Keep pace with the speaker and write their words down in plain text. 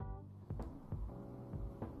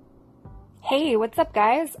Hey, what's up,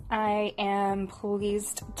 guys? I am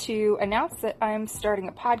pleased to announce that I'm starting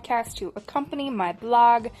a podcast to accompany my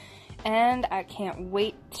blog, and I can't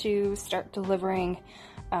wait to start delivering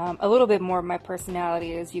a little bit more of my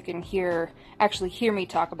personality, as you can actually hear me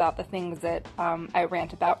talk about the things that I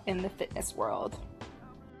rant about in the fitness world.